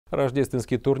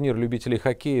Рождественский турнир любителей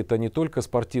хоккея – это не только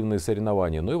спортивные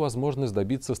соревнования, но и возможность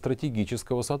добиться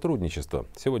стратегического сотрудничества.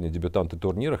 Сегодня дебютанты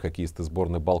турнира, хоккеисты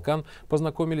сборной «Балкан»,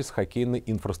 познакомились с хоккейной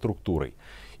инфраструктурой.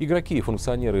 Игроки и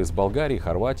функционеры из Болгарии,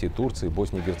 Хорватии, Турции,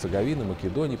 Боснии и Герцеговины,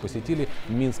 Македонии посетили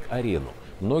Минск-арену.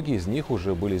 Многие из них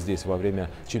уже были здесь во время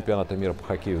чемпионата мира по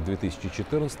хоккею в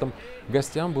 2014-м.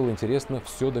 Гостям было интересно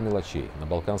все до мелочей. На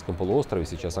Балканском полуострове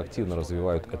сейчас активно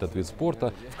развивают этот вид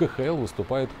спорта. В КХЛ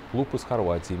выступает клуб из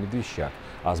Хорватии «Медвещак»,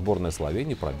 а сборная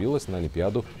Словении пробилась на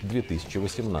Олимпиаду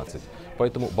 2018.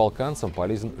 Поэтому балканцам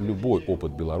полезен любой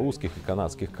опыт белорусских и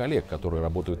канадских коллег, которые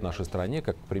работают в нашей стране,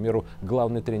 как, к примеру,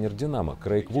 главный тренер «Динамо»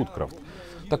 Крейг Вудкрафт.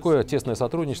 Такое тесное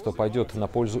сотрудничество пойдет на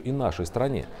пользу и нашей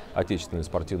стране. Отечественные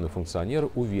спортивные функционеры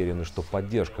уверены, что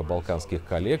поддержка балканских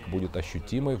коллег будет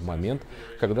ощутимой в момент,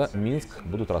 когда Минск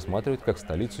будут рассматривать как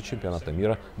столицу чемпионата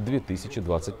мира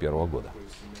 2021 года.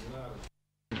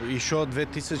 Еще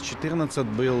 2014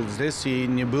 был здесь и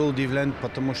не был удивлен,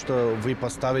 потому что вы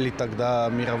поставили тогда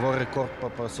мировой рекорд по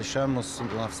посещаемости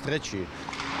на встрече.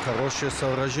 Хорошее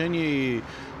сооружение и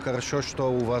хорошо,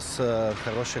 что у вас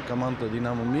хорошая команда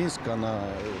 «Динамо Минск». Она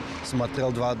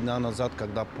смотрел 2 дня назад,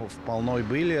 когда в полной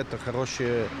были. Это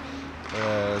хорошее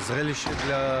зрелище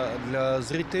для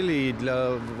зрителей и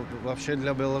вообще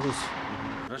для Беларуси.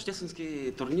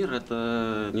 Рождественский турнир –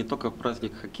 это не только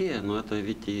праздник хоккея, но это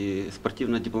ведь и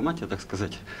спортивная дипломатия, так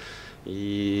сказать.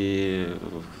 И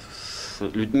с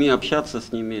людьми общаться,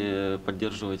 с ними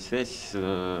поддерживать связь,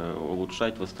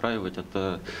 улучшать, выстраивать –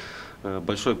 это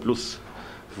большой плюс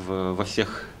во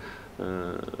всех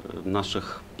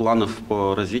наших планах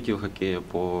по развитию хоккея,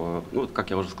 как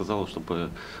я уже сказал, чтобы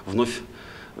вновь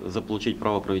заполучить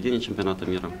право проведения чемпионата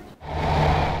мира.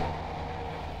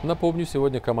 Напомню,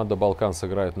 сегодня команда «Балкан»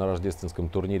 сыграет на рождественском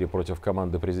турнире против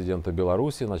команды президента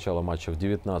Беларуси. Начало матча в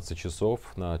 19 часов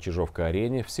на Чижовской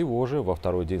арене. Всего же во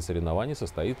второй день соревнований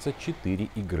состоится 4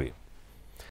 игры.